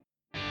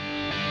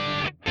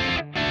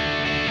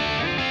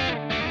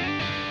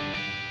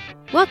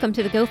Welcome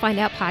to the Go Find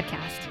Out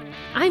podcast.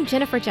 I'm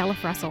Jennifer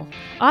Jelliff Russell,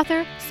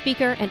 author,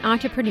 speaker, and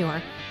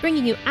entrepreneur,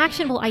 bringing you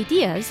actionable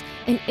ideas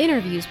and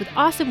interviews with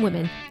awesome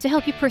women to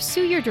help you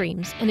pursue your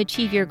dreams and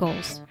achieve your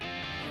goals.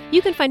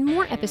 You can find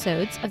more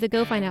episodes of the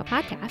Go Find Out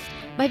podcast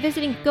by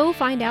visiting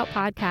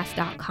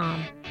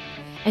gofindoutpodcast.com.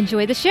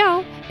 Enjoy the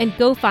show and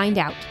go find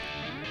out.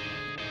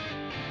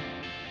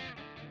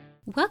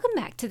 Welcome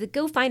back to the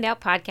Go Find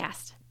Out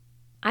podcast.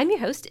 I'm your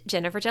host,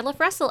 Jennifer Jelliff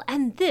Russell,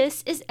 and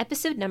this is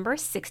episode number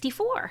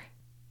 64.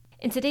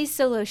 In today's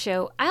solo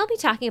show, I'll be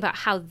talking about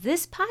how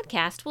this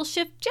podcast will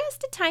shift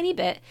just a tiny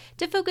bit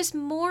to focus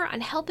more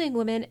on helping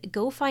women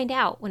go find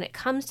out when it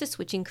comes to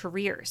switching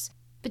careers.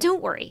 But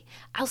don't worry,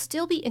 I'll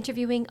still be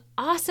interviewing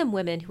awesome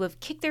women who have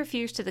kicked their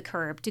fears to the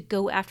curb to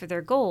go after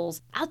their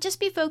goals. I'll just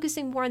be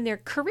focusing more on their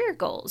career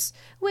goals,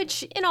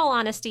 which, in all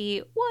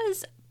honesty,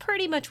 was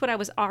pretty much what I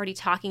was already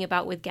talking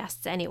about with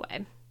guests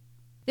anyway.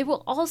 There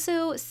will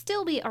also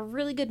still be a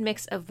really good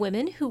mix of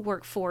women who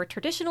work for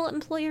traditional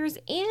employers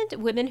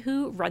and women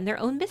who run their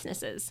own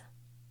businesses.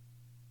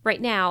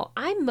 Right now,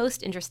 I'm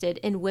most interested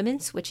in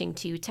women switching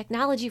to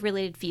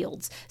technology-related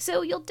fields,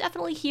 so you'll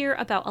definitely hear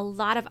about a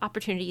lot of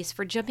opportunities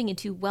for jumping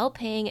into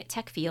well-paying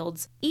tech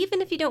fields, even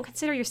if you don't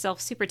consider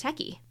yourself super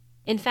techie.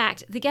 In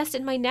fact, the guest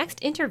in my next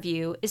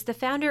interview is the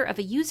founder of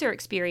a user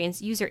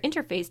experience user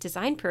interface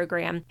design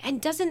program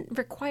and doesn't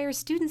require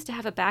students to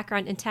have a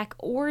background in tech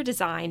or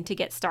design to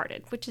get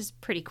started, which is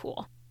pretty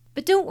cool.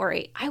 But don't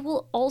worry, I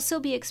will also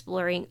be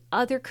exploring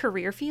other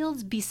career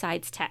fields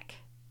besides tech.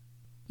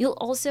 You'll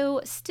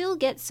also still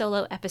get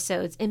solo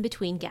episodes in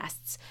between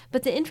guests,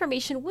 but the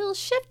information will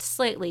shift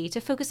slightly to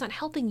focus on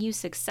helping you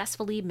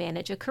successfully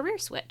manage a career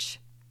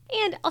switch.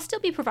 And I'll still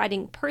be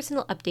providing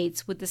personal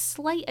updates with the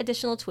slight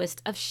additional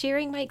twist of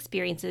sharing my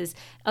experiences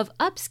of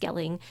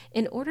upskilling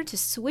in order to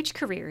switch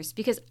careers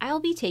because I'll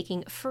be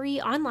taking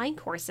free online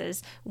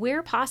courses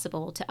where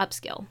possible to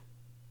upskill.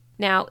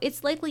 Now,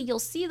 it's likely you'll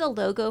see the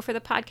logo for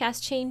the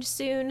podcast change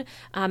soon,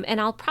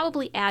 and I'll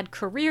probably add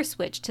Career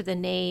Switch to the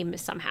name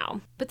somehow.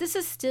 But this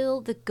is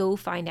still the Go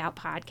Find Out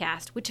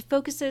podcast, which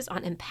focuses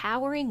on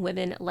empowering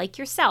women like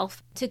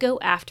yourself to go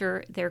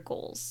after their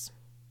goals.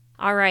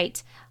 All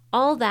right.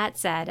 All that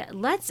said,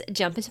 let's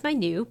jump into my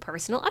new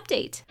personal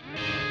update.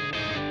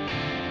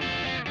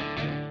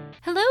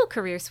 Hello,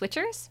 career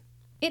switchers.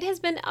 It has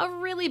been a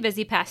really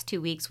busy past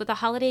 2 weeks with a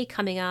holiday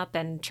coming up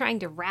and trying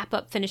to wrap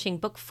up finishing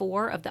book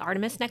 4 of the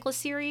Artemis Necklace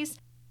series.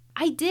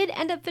 I did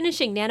end up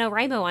finishing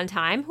NaNoWriMo on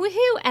time,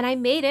 woohoo, and I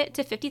made it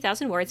to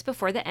 50,000 words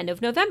before the end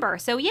of November,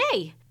 so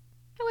yay!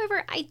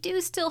 However, I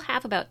do still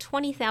have about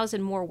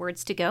 20,000 more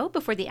words to go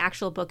before the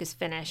actual book is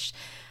finished.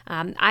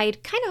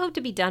 I'd kind of hope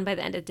to be done by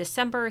the end of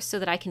December so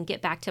that I can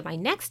get back to my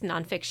next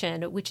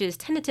nonfiction, which is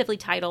tentatively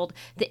titled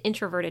The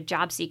Introverted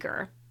Job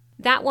Seeker.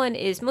 That one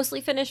is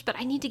mostly finished, but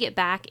I need to get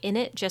back in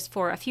it just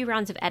for a few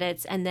rounds of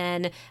edits and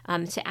then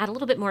to add a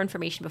little bit more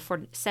information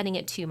before sending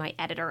it to my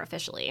editor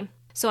officially.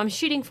 So I'm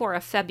shooting for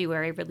a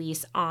February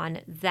release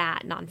on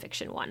that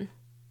nonfiction one.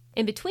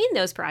 In between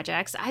those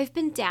projects, I've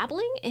been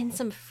dabbling in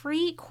some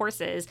free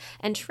courses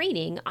and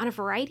training on a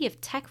variety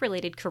of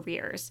tech-related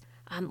careers.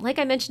 Like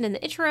I mentioned in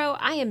the intro,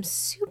 I am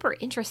super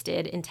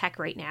interested in tech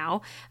right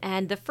now,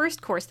 and the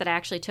first course that I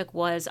actually took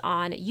was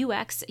on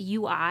UX,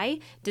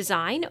 UI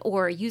design,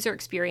 or user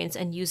experience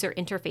and user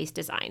interface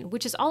design,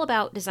 which is all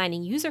about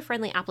designing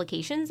user-friendly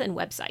applications and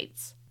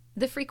websites.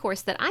 The free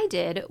course that I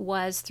did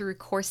was through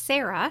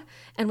Coursera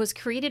and was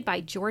created by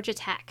Georgia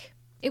Tech.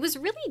 It was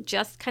really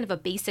just kind of a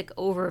basic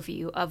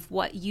overview of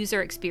what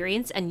user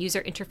experience and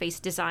user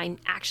interface design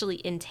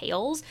actually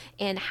entails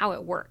and how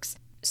it works.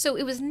 So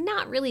it was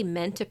not really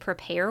meant to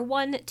prepare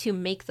one to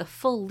make the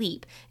full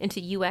leap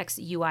into UX,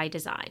 UI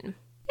design.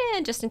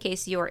 And just in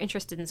case you're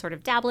interested in sort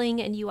of dabbling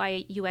in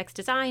UI, UX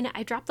design,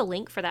 I dropped the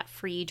link for that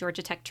free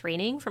Georgia Tech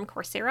training from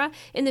Coursera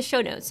in the show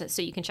notes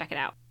so you can check it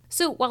out.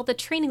 So while the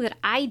training that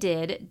I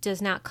did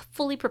does not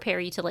fully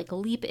prepare you to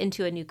leap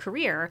into a new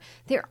career,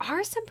 there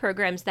are some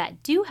programs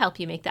that do help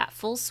you make that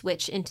full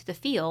switch into the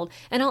field,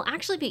 and I'll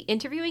actually be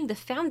interviewing the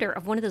founder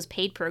of one of those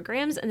paid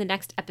programs in the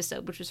next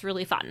episode, which was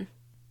really fun.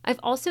 I've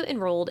also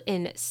enrolled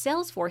in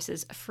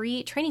Salesforce's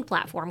free training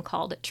platform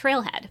called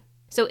Trailhead.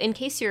 So in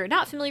case you're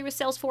not familiar with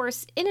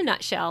Salesforce, in a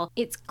nutshell,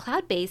 it's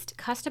cloud-based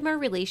customer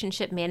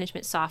relationship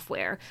management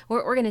software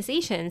where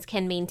organizations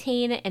can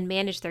maintain and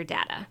manage their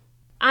data.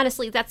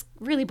 Honestly, that's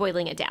really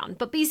boiling it down,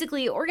 but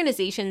basically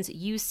organizations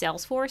use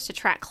Salesforce to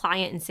track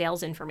client and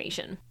sales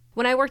information.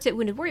 When I worked at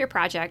Wounded Warrior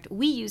Project,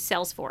 we used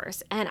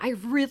Salesforce, and I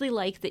really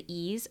like the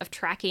ease of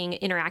tracking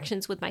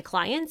interactions with my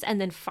clients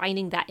and then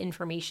finding that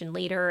information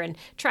later and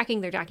tracking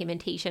their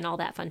documentation, all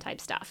that fun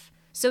type stuff.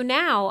 So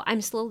now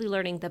I'm slowly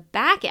learning the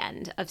back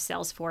end of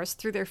Salesforce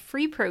through their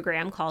free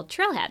program called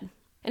Trailhead.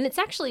 And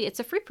it's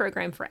a free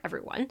program for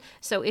everyone.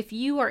 So if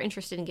you are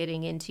interested in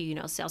getting into,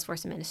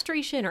 Salesforce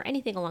administration or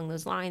anything along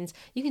those lines,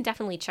 you can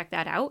definitely check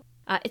that out.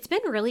 It's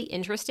been really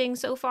interesting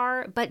so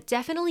far, but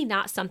definitely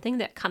not something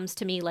that comes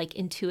to me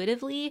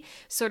intuitively,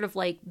 sort of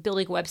like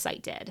building a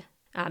website did.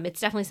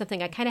 It's definitely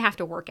something I kind of have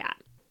to work at.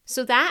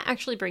 So that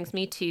actually brings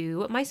me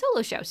to my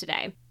solo show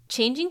today.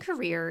 changing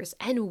careers,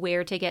 and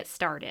where to get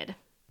started.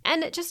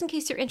 And just in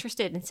case you're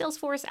interested in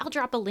Salesforce, I'll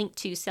drop a link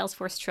to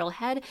Salesforce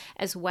Trailhead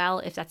as well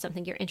if that's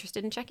something you're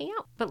interested in checking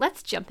out. But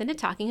let's jump into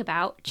talking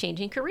about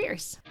changing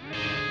careers.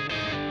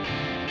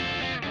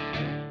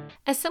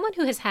 As someone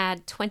who has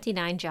had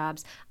 29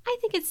 jobs, I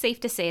think it's safe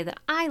to say that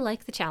I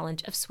like the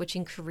challenge of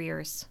switching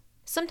careers.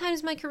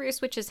 Sometimes my career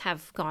switches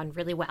have gone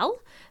really well,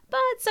 but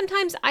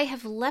sometimes I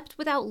have leapt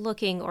without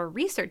looking or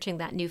researching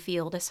that new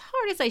field as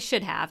hard as I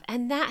should have,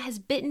 and that has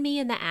bitten me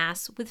in the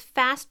ass with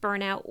fast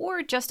burnout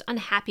or just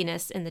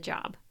unhappiness in the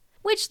job.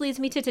 Which leads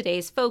me to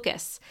today's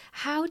focus: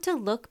 how to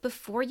look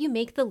before you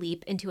make the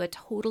leap into a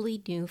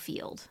totally new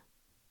field.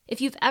 If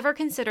you've ever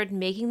considered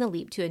making the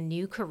leap to a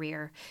new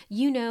career,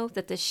 you know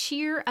that the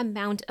sheer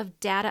amount of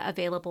data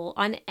available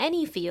on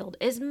any field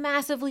is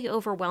massively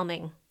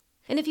overwhelming.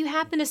 And if you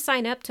happen to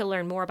sign up to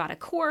learn more about a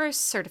course,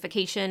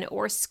 certification,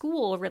 or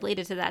school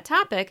related to that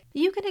topic,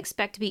 you can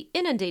expect to be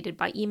inundated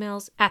by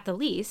emails at the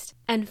least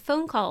and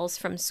phone calls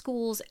from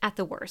schools at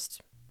the worst.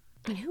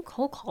 And who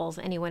cold calls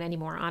anyone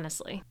anymore,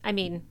 honestly? I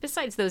mean,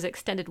 besides those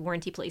extended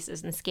warranty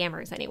places and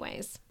scammers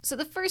anyways. So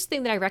the first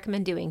thing that I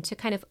recommend doing to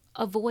kind of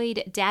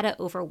avoid data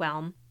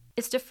overwhelm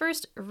is to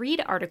first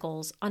read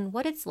articles on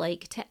what it's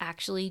like to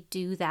actually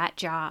do that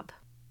job.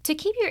 To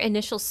keep your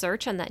initial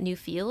search on that new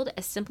field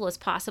as simple as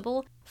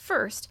possible,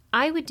 first,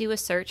 I would do a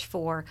search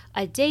for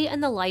a day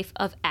in the life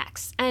of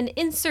X and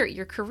insert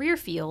your career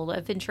field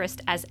of interest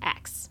as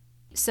X.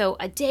 So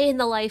a day in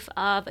the life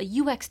of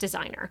a UX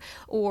designer,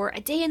 or a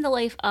day in the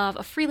life of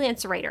a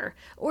freelance writer,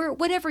 or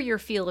whatever your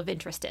field of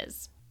interest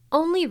is.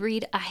 Only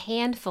read a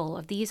handful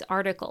of these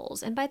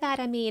articles, and by that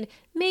I mean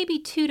maybe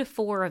 2 to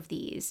 4 of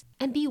these,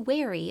 and be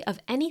wary of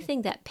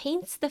anything that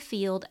paints the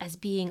field as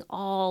being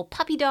all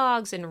puppy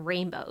dogs and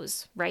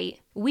rainbows, right?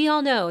 We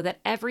all know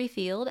that every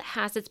field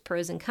has its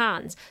pros and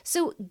cons,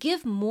 so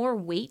give more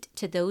weight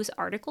to those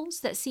articles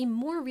that seem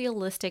more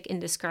realistic in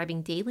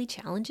describing daily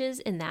challenges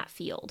in that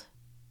field.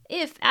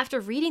 If, after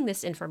reading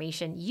this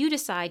information, you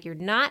decide you're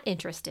not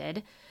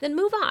interested, then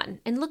move on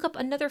and look up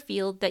another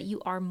field that you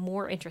are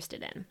more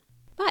interested in.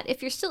 But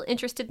if you're still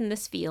interested in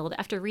this field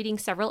after reading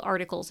several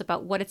articles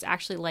about what it's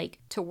actually like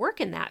to work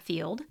in that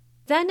field,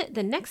 then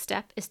the next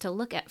step is to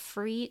look at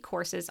free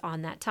courses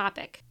on that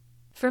topic.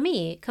 For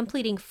me,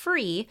 completing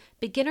free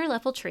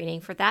beginner-level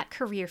training for that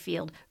career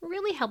field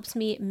really helps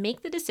me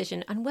make the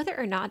decision on whether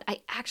or not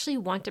I actually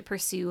want to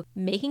pursue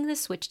making the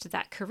switch to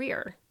that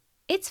career.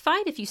 It's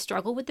fine if you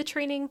struggle with the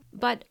training,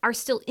 but are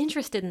still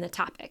interested in the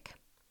topic.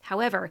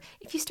 However,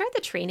 if you start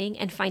the training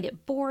and find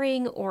it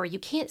boring or you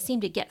can't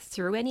seem to get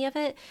through any of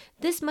it,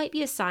 this might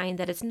be a sign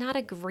that it's not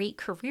a great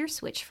career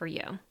switch for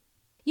you.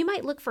 You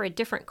might look for a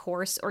different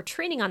course or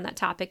training on that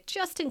topic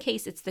just in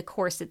case it's the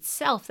course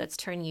itself that's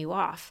turning you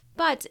off.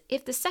 But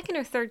if the second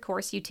or third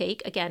course you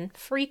take, again,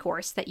 free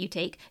course that you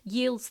take,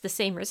 yields the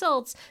same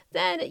results,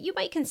 then you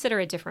might consider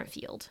a different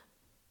field.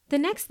 The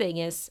next thing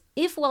is,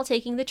 if while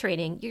taking the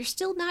training, you're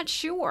still not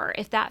sure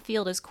if that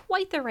field is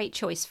quite the right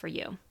choice for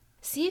you,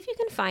 see if you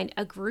can find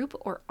a group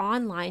or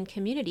online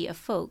community of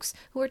folks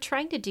who are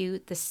trying to do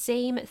the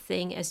same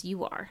thing as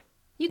you are.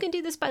 You can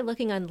do this by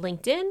looking on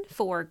LinkedIn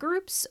for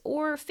groups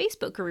or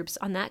Facebook groups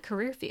on that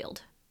career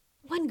field.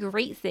 One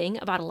great thing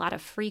about a lot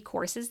of free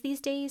courses these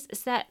days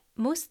is that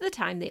most of the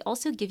time they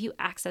also give you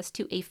access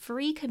to a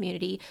free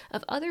community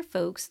of other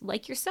folks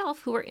like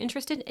yourself who are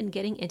interested in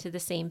getting into the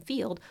same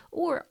field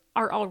or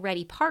are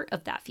already part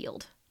of that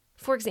field.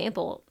 For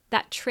example,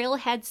 that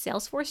Trailhead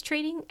Salesforce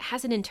training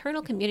has an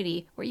internal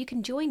community where you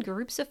can join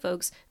groups of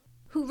folks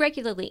who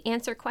regularly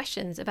answer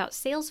questions about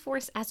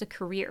Salesforce as a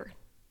career.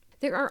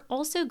 There are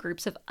also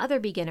groups of other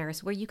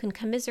beginners where you can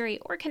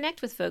commiserate or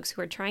connect with folks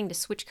who are trying to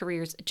switch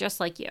careers just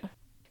like you.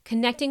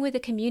 Connecting with a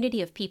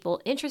community of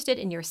people interested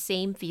in your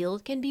same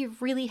field can be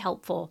really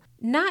helpful,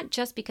 not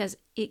just because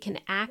it can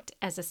act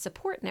as a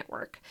support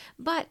network,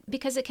 but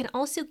because it can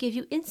also give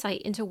you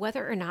insight into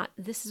whether or not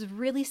this is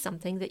really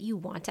something that you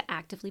want to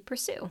actively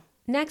pursue.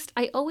 Next,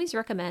 I always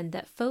recommend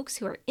that folks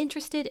who are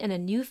interested in a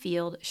new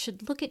field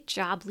should look at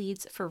job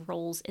leads for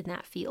roles in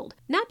that field.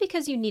 Not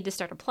because you need to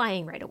start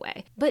applying right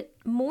away, but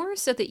more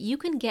so that you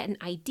can get an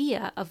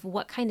idea of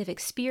what kind of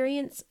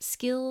experience,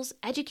 skills,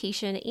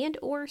 education,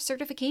 and/or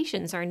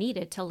certifications are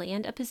needed to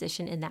land a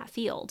position in that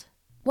field.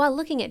 While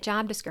looking at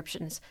job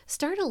descriptions,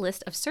 start a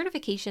list of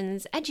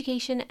certifications,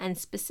 education, and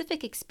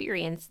specific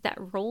experience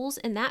that roles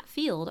in that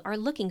field are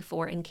looking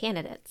for in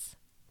candidates.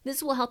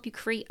 This will help you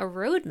create a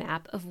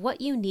roadmap of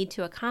what you need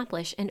to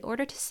accomplish in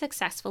order to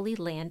successfully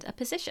land a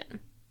position.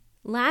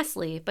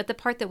 Lastly, but the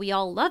part that we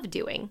all love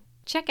doing,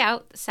 check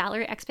out the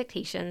salary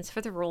expectations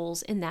for the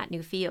roles in that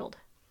new field.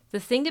 The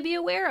thing to be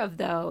aware of,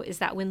 though, is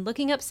that when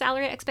looking up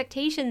salary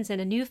expectations in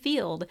a new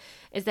field,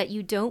 is that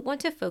you don't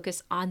want to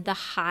focus on the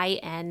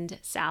high-end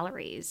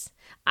salaries.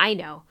 I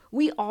know,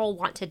 we all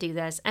want to do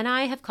this, and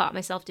I have caught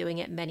myself doing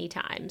it many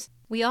times.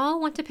 We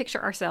all want to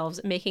picture ourselves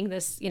making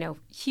this,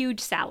 huge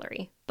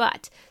salary.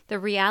 But the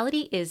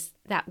reality is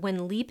that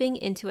when leaping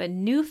into a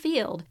new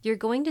field, you're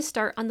going to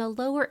start on the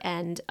lower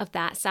end of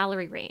that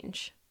salary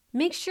range.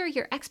 Make sure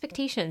your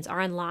expectations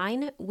are in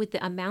line with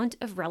the amount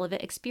of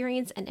relevant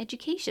experience and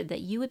education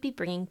that you would be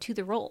bringing to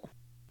the role.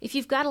 If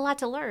you've got a lot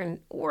to learn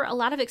or a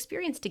lot of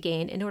experience to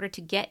gain in order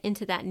to get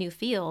into that new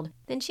field,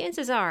 then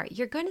chances are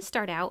you're going to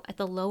start out at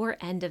the lower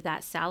end of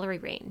that salary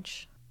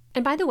range.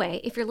 And by the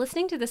way, if you're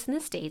listening to this in the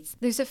States,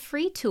 there's a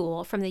free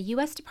tool from the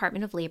U.S.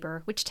 Department of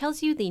Labor which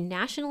tells you the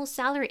national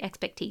salary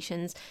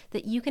expectations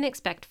that you can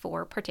expect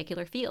for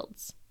particular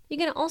fields. You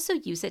can also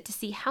use it to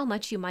see how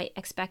much you might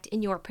expect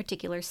in your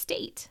particular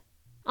state.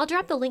 I'll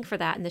drop the link for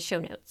that in the show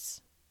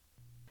notes.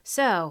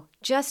 So,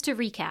 just to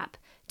recap,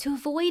 to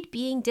avoid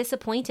being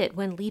disappointed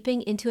when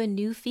leaping into a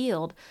new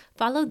field,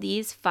 follow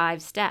these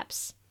 5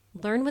 steps.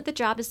 Learn what the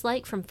job is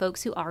like from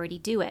folks who already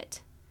do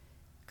it.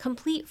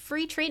 Complete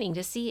free training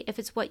to see if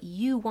it's what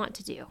you want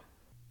to do.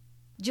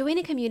 Join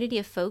a community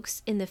of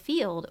folks in the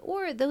field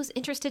or those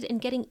interested in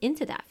getting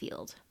into that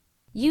field.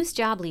 Use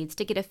job leads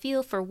to get a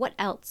feel for what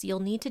else you'll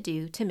need to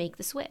do to make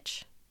the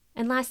switch.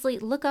 And lastly,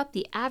 look up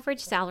the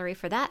average salary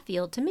for that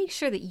field to make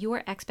sure that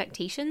your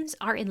expectations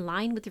are in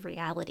line with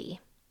reality.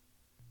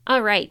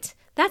 All right,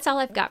 that's all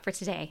I've got for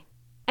today.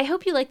 I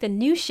hope you like the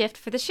new shift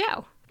for the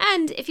show.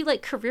 And if you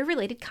like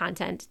career-related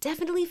content,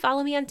 definitely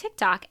follow me on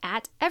TikTok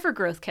at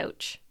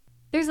EvergrowthCoach.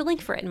 There's a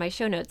link for it in my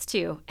show notes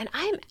too, and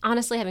I'm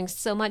honestly having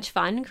so much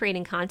fun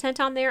creating content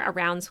on there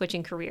around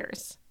switching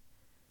careers.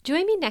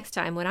 Join me next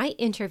time when I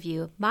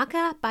interview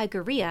Maka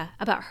Baiguria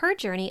about her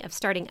journey of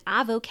starting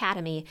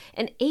Avocademy,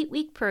 an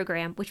 8-week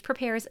program which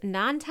prepares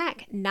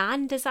non-tech,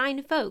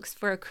 non-design folks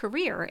for a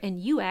career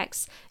in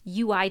UX,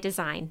 UI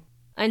design.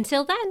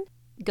 Until then,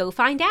 go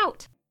find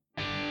out.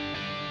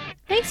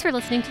 Thanks for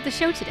listening to the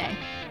show today.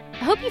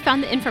 I hope you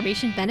found the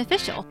information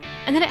beneficial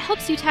and that it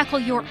helps you tackle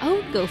your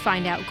own Go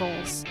Find Out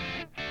goals.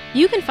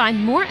 You can find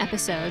more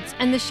episodes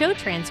and the show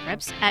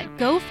transcripts at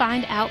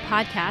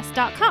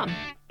gofindoutpodcast.com.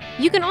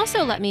 You can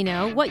also let me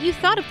know what you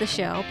thought of the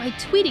show by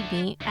tweeting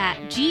me at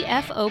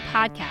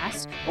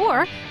GFOpodcast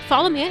or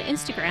follow me on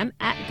Instagram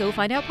at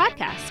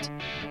GoFindOutPodcast.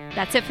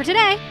 That's it for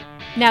today.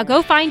 Now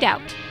go find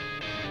out.